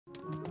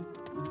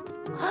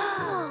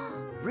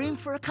Time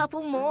for a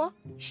couple more?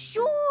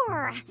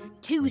 Sure.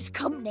 Two's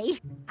company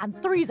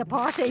and three's a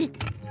party.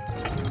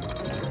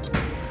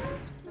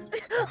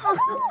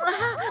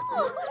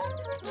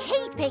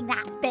 Keeping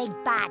that big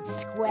bad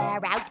square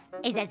out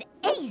is as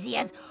easy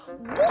as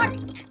 1,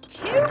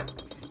 2,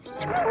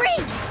 3.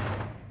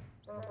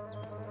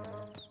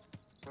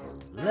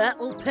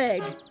 Little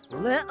pig,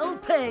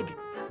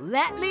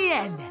 let me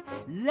in,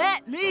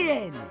 let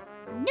me in.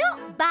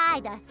 Not by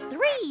the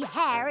 3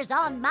 hairs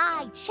on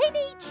my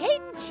chinny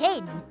chin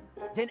chin.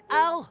 Then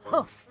I'll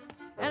huff,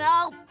 and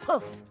I'll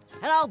puff,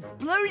 and I'll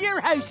blow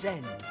your house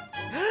in.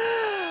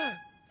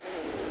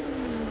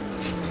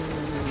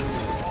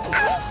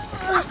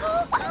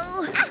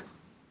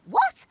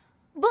 What?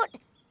 But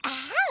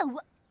how?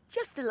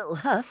 Just a little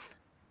huff.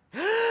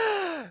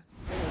 Hey!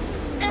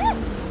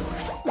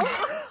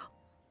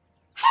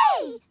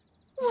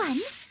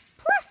 1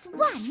 plus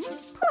 1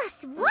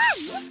 plus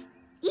 1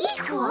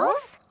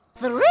 equals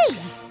 3.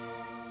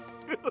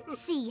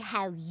 See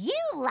how you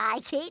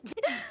like it.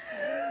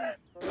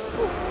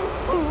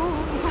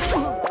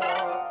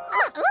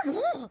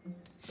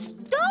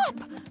 Stop!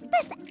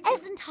 This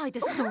isn't how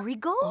the story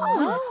goes.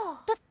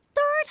 The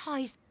third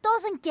house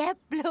doesn't get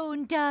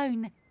blown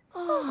down.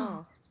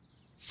 1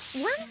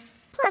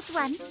 plus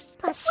 1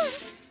 plus 1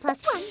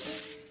 plus 1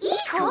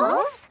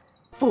 equals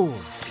 4.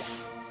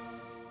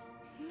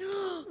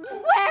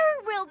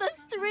 Where will the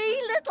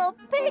 3 little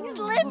pigs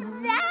live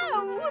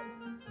now?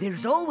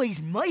 There's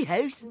always my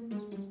house.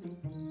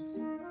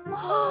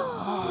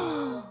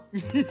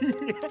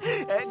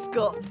 It's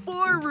got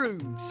 4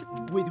 rooms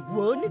with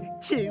 1,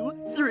 2,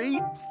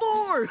 3,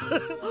 4.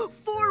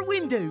 4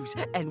 windows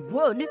and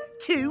 1,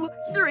 2,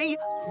 3,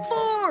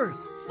 4.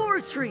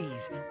 4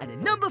 trees and a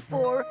number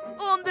 4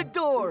 on the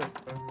door.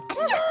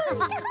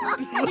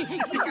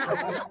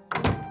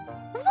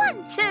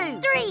 1,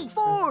 2, 3,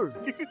 4.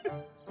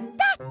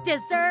 That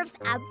deserves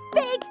a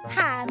big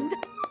hand.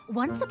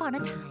 Once upon a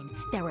time,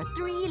 there were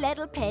 3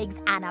 little pigs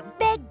and a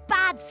big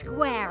bad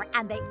square,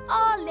 and they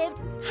all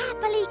lived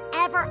happily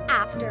ever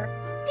after.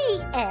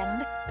 The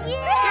end.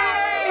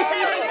 Yay!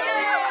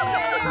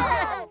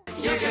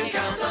 You can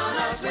count on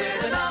us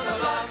with a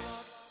Numberblocks.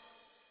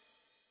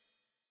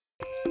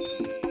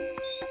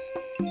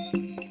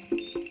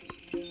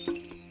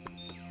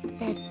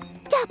 The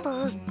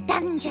double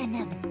dungeon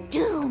of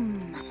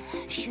doom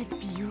should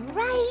be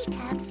right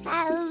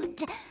about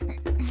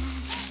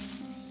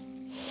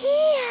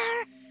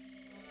here.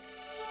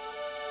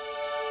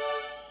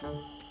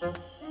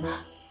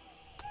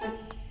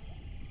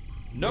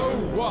 No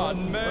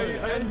one may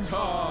enter.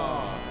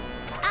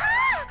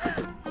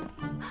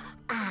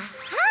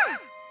 Aha!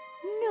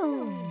 No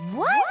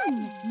one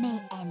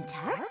may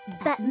enter,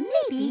 but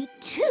maybe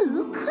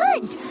 2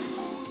 could.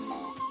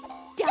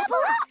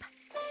 Double up!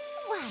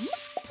 1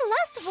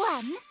 plus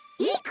 1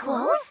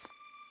 equals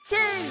 2.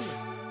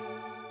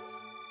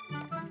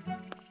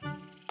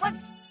 1,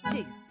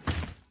 2.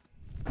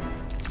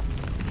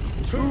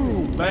 2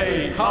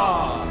 may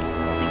pass.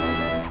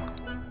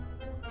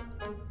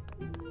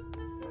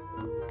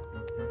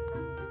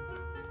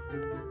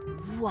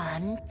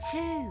 1,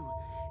 2.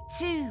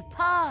 2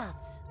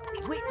 paths.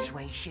 Which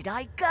way should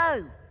I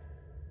go?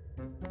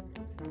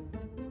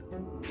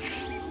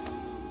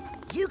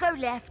 You go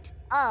left,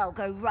 I'll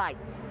go right.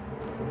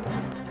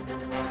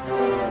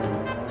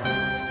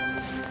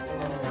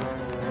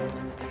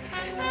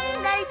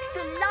 Snakes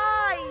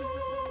alive!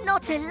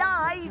 Not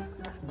alive!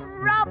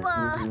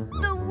 Rubber!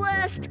 The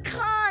worst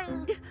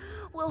kind!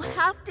 We'll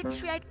have to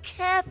tread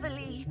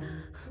carefully.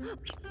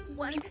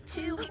 1,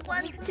 2,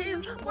 1,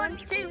 2, 1,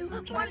 2,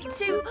 1,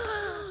 2.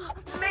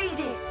 Made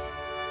it!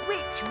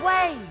 Which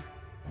way?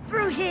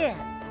 Through here.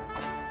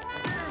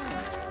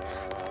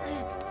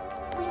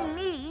 We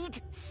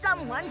need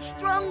someone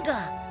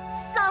stronger,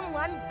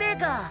 someone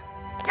bigger.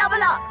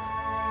 Double up.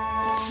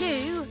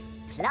 2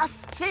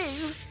 plus 2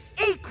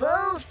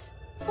 equals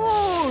 4.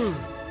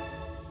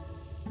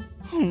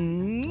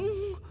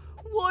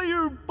 Why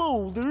are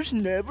boulders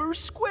never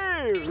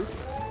square?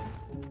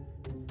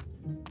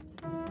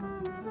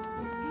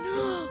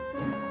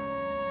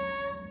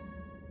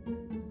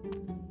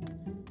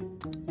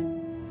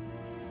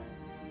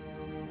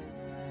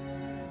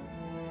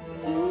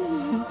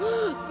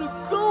 The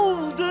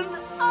golden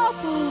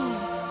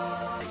apples!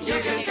 You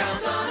can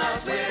count on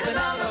us with a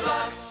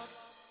Numberblocks.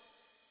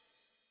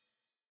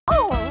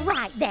 All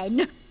right,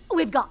 then.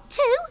 We've got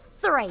 2,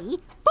 3,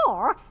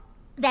 4,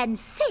 then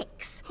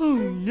 6. Oh,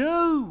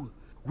 no!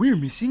 We're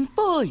missing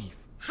 5.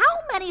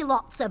 How many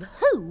lots of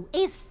who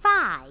is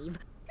 5?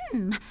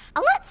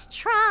 Let's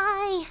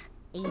try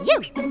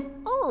you.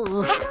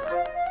 Oh.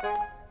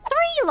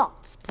 3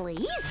 lots,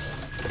 please.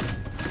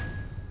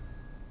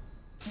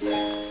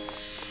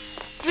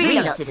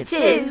 3 lots of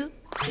 2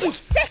 is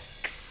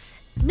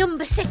 6.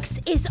 Number 6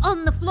 is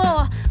on the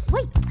floor.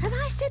 Wait, have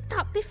I said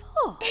that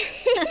before?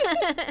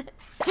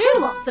 2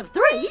 lots of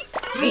 3.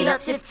 3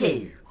 lots of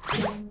 2. I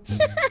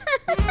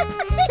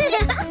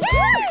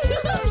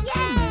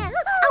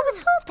was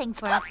hoping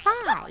for a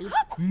 5.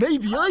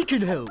 Maybe I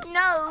can help.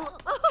 No.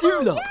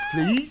 2 lots,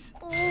 please.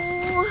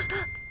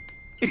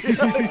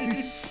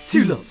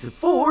 2 lots of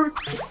 4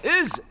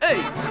 is 8.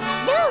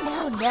 No.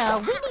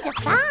 We need a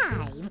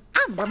 5.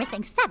 And we're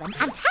missing 7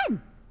 and 10.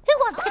 Who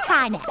wants to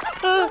try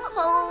next?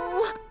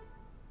 Oh.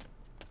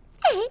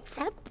 It's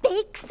a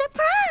big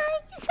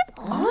surprise.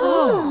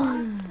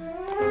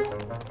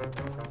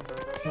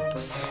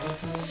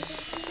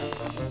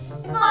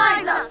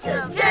 5 lots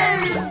of 2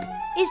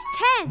 Is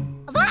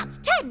 10. That's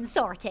 10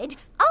 sorted.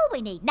 All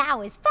we need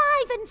now is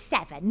 5 and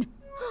 7.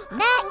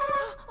 Next.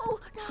 Oh,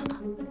 no.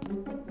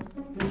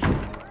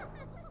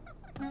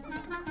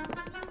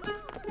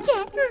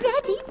 Get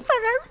ready for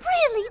a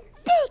really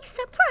big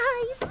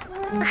surprise.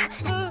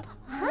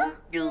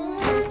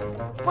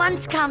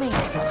 One's coming.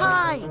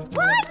 Hide.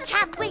 Why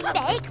can't we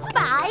make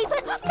 5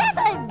 and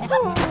 7?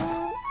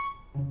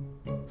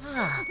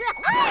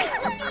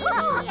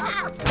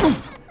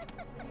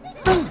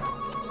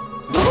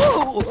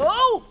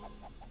 Oh!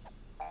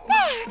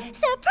 There!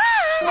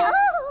 Surprise!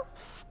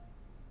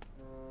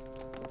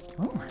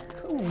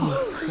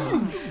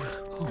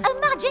 A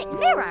magic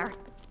mirror.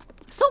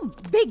 Some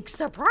big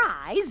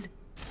surprise.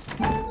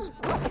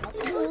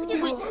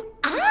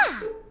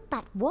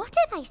 But what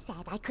if I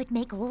said I could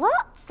make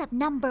lots of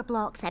number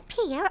blocks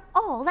appear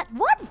all at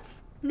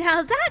once?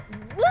 Now that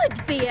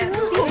would be a...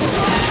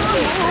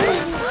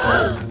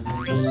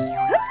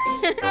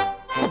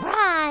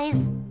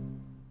 Surprise!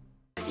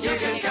 You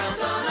can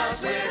count on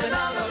us with the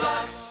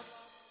Numberblocks.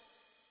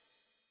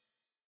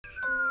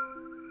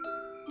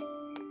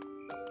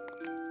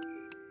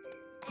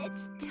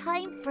 It's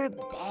time for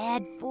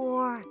bed,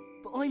 4.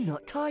 But I'm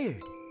not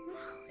tired.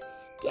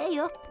 Stay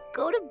up,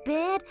 go to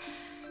bed,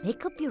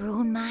 make up your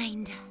own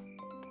mind.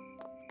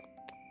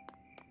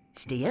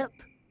 Stay up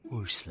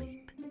or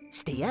sleep.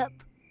 Stay up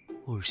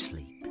or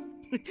sleep.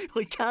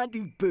 I can't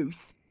do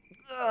both.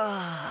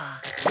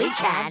 We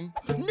can.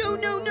 No!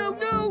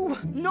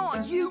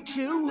 Not you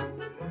two.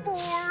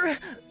 4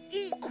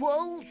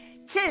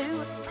 equals...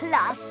 2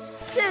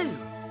 plus 2.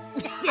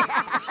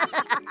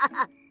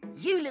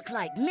 You look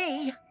like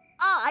me.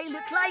 I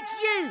look like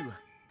you.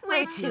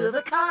 We're 2 of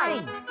a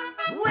kind.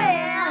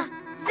 We're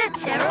the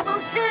Terrible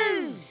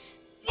Twos.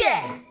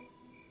 Yeah.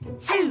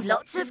 2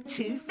 lots of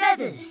 2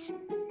 feathers.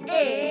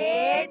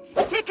 It's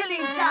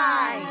tickling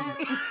time.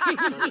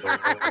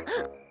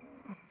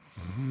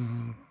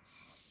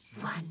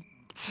 1,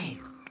 2,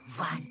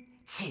 1,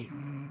 2.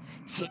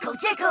 Tickle,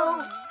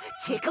 tickle.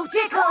 Tickle,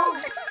 tickle.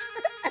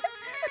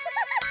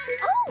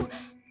 Oh,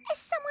 is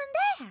someone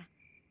there?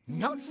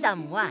 Not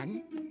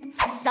someone.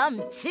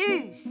 Some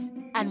twos.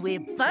 And we're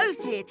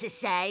both here to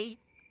say,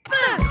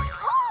 boo!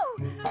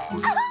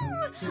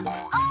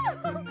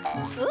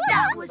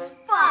 That was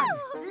fun.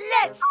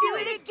 Let's do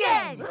it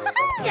again.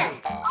 Yeah.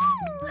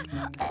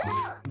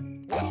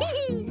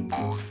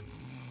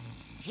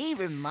 He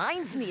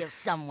reminds me of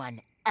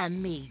someone,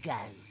 amigo.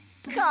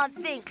 Can't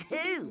think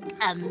who,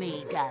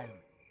 amigo.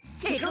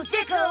 Tickle,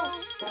 tickle.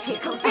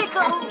 Tickle,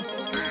 tickle.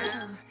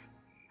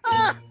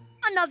 Ah,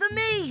 another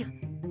me.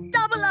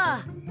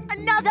 Doubler.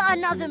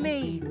 Another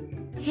me.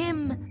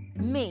 Him,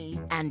 me,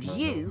 and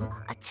you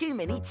are too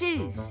many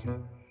twos.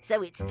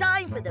 So it's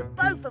time for the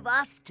both of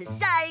us to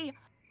say,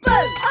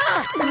 boo!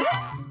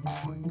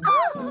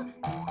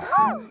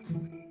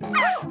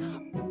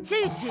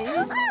 2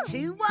 twos,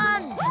 2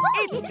 ones.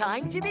 It's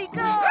time to be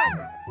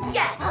gone.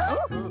 Yeah.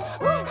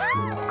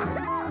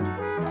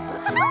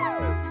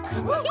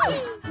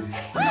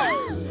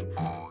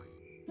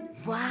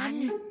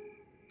 1,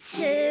 2,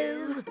 3!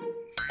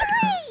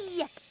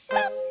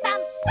 Bum,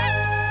 bum, bum.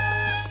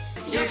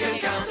 You can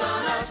count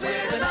on us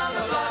with the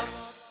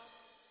Numberblocks.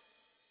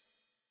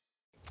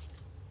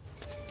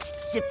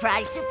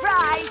 surprise,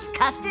 surprise,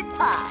 custard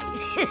pies.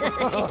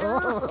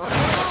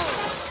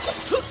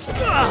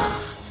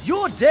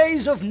 Your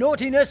days of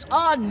naughtiness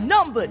are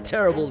numbered,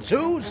 Terrible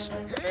Twos.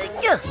 1,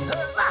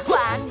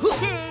 2.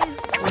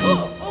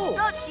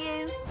 Got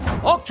you.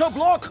 Octo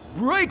Block,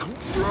 break rope.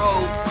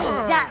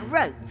 That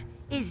rope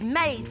is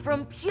made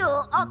from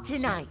pure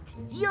octonite.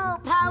 Your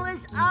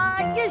powers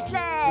are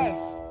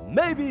useless.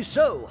 Maybe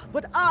so,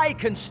 but I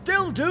can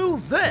still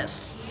do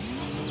this.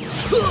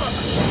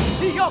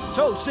 The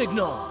Octo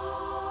Signal.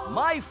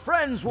 My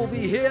friends will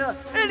be here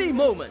any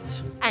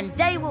moment. And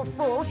they will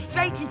fall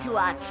straight into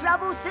our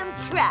troublesome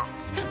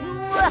traps.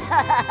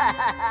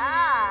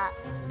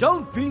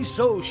 Don't be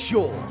so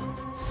sure.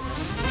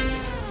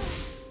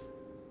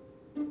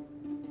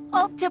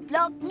 Octo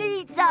Block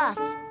needs us.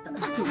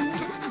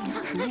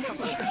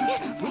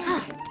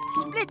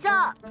 Split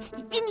up.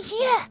 In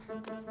here.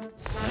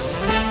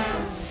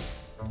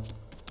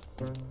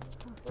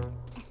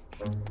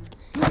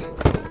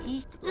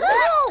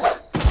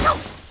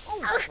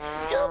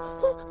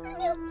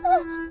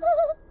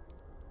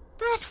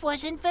 That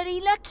wasn't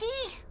very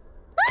lucky.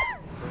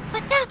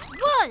 But that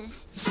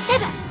was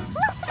 7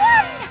 plus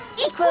 1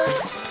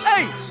 equals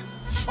 8.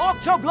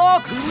 Octo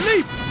Block,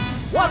 leap.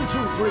 1, 2,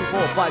 3,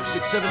 4, 5,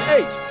 6, 7,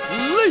 8.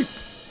 Leap.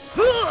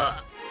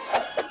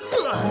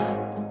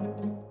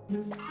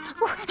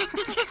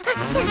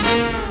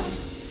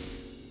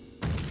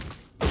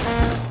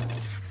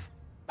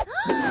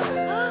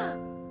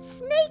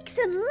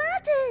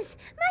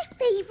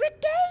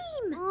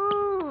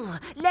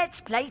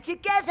 Let's play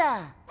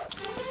together.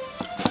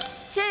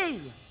 2,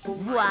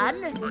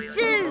 1,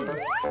 2.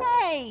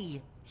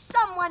 Hey,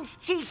 someone's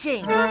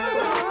cheating. 6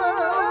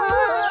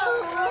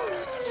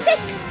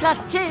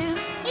 plus 2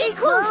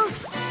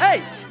 equals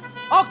 8.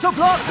 Octo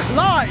Block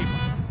live.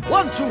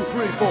 1, 2,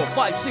 3, 4,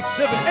 5, 6,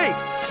 7,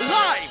 8.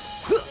 Live.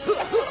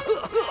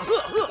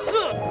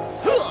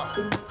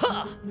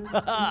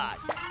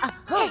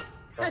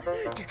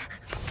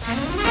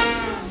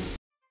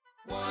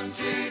 1,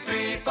 2,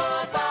 3, 4,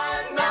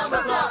 5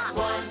 number blocks.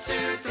 1,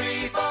 2,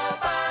 3, 4,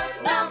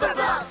 5 number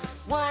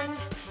blocks. 1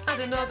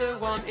 and another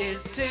one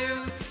is 2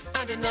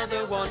 and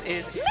another one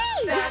is me.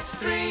 That's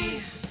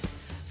 3.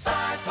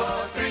 5, 4,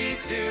 3,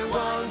 2,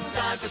 1.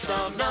 Time for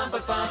some number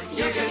fun.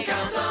 You can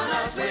count on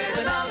us with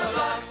a number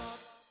box.